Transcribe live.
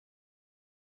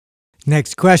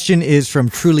Next question is from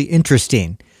Truly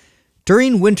Interesting.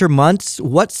 During winter months,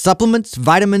 what supplements,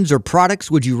 vitamins, or products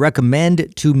would you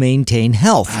recommend to maintain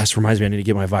health? This reminds me I need to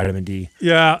get my vitamin D.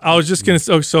 Yeah, I was just going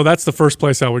to so that's the first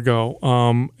place I would go.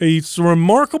 A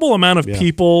remarkable amount of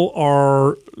people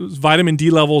are vitamin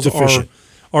D levels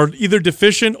are either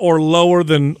deficient or lower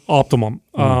than optimum.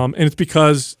 And it's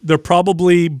because they're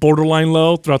probably borderline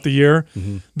low throughout the year.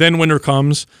 Then winter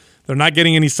comes. They're not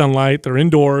getting any sunlight. They're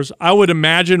indoors. I would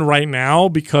imagine right now,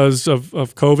 because of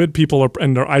COVID, people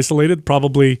they're isolated,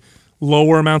 probably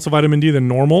lower amounts of vitamin D than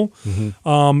normal.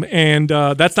 And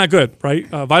that's not good, right?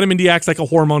 Vitamin D acts like a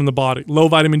hormone in the body. Low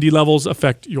vitamin D levels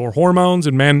affect your hormones,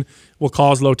 and men will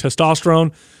cause low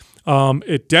testosterone.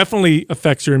 It definitely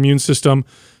affects your immune system.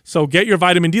 So get your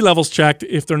vitamin D levels checked.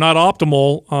 If they're not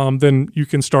optimal, then you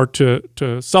can start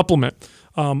to supplement.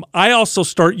 I also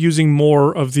start using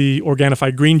more of the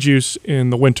Organifi green juice in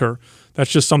the winter. That's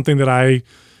just something that I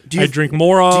drink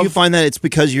more of. Do you find that it's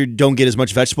because you don't get as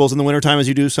much vegetables in the wintertime as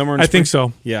you do summer and spring? I think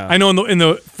so. Yeah. I know in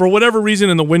the for whatever reason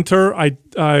in the winter, I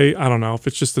don't know if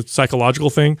it's just a psychological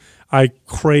thing. I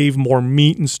crave more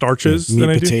meat and starches than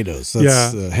I do. Potatoes.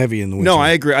 That's heavy in the winter. No, I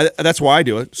agree. That's why I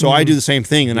do it. So I do the same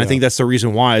thing, and I think that's the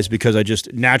reason why is because I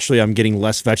just naturally I'm getting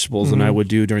less vegetables than I would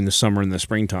do during the summer and the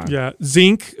springtime. Yeah,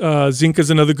 zinc. Zinc is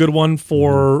another good one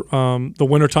for the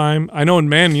wintertime. I know in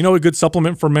men, a good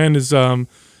supplement for men is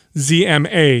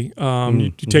ZMA.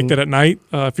 You take that at night.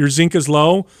 If your zinc is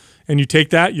low and you take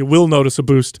that, you will notice a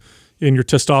boost in your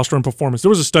testosterone performance. There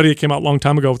was a study that came out a long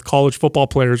time ago with college football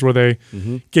players where they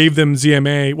gave them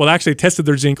ZMA. Well, actually, they tested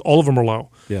their zinc. All of them were low.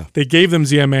 Yeah. They gave them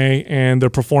ZMA and their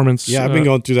performance. Yeah, I've been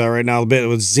going through that right now a bit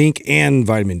with zinc and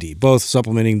vitamin D, both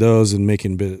supplementing those and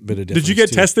making a bit of difference. Did you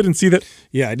get tested and see that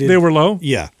I did. They were low?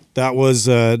 Yeah. That was,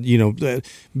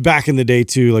 back in the day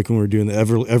too, like when we were doing the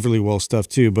Everly Well stuff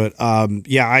too. But I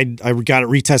got it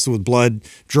retested with blood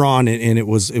drawn, and it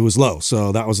was low.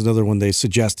 So that was another one they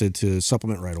suggested to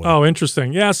supplement right away. Oh,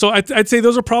 interesting. Yeah, so I'd say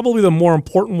those are probably the more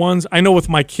important ones. I know with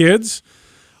my kids,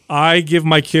 I give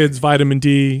my kids vitamin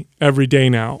D every day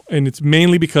now, and it's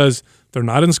mainly because they're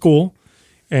not in school,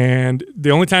 and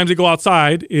the only times they go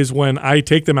outside is when I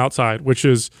take them outside, which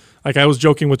is. Like I was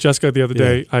joking with Jessica the other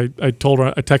day. I told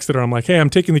her, I texted her, I'm like, hey,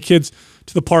 I'm taking the kids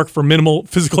to the park for minimal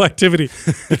physical activity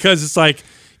because it's like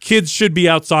kids should be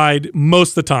outside most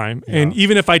of the time. Yeah. And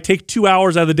even if I take 2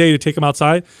 hours out of the day to take them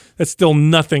outside, that's still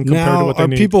nothing compared to what they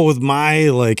need. People with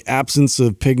my absence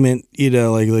of pigment,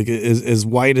 like as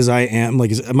white as I am,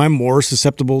 am I more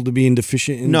susceptible to being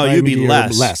deficient in No, you'd be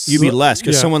less. You'd be less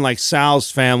because Yeah. someone like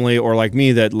Sal's family or like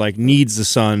me that needs the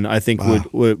sun, I think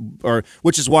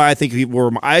which is why I think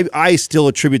I still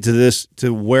attribute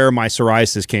to where my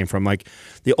psoriasis came from. Like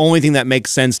the only thing that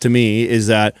makes sense to me is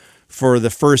that for the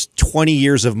first 20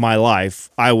 years of my life,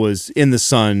 I was in the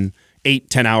sun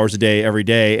 8-10 hours a day every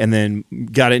day, and then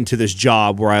got into this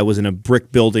job where I was in a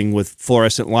brick building with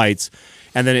fluorescent lights.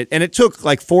 And then it took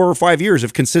like 4 or 5 years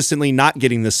of consistently not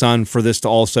getting the sun for this to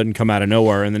all of a sudden come out of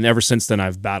nowhere. And then ever since then,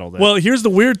 I've battled it. Well, here's the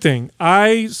weird thing.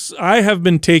 I have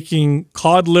been taking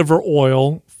cod liver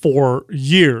oil for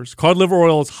years. Cod liver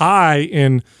oil is high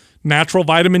in natural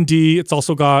vitamin D. It's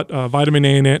also got vitamin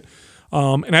A in it.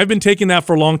 And I've been taking that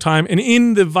for a long time. And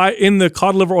in the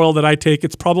cod liver oil that I take,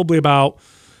 it's probably about,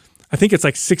 I think it's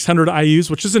like 600 IUs,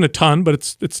 which isn't a ton, but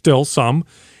it's still some.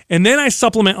 And then I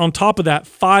supplement on top of that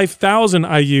 5,000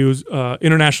 IUs,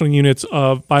 international units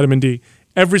of vitamin D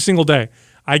every single day.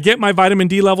 I get my vitamin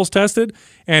D levels tested,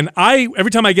 and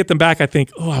every time I get them back, I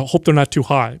think, oh, I hope they're not too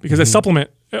high because I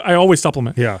supplement. I always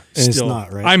supplement. Yeah, and it's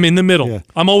not right. I'm in the middle. Yeah.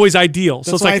 I'm always ideal.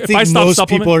 That's so it's like I if think I stop most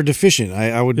supplementing, people are deficient.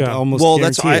 I would almost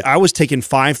guarantee it. I was taking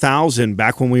 5,000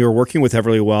 back when we were working with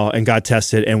Everly Well and got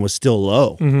tested and was still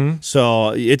low.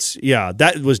 So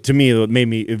that was to me it made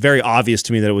me very obvious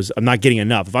to me that I'm not getting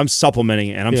enough. If I'm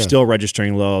supplementing and I'm still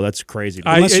registering low, that's crazy.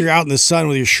 Unless you're out in the sun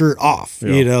with your shirt off,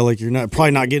 you're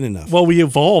probably not getting enough. Well, we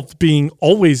evolved being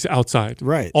always outside,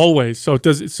 right? Always. So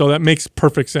that makes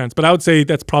perfect sense. But I would say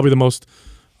that's probably the most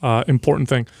important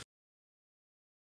thing.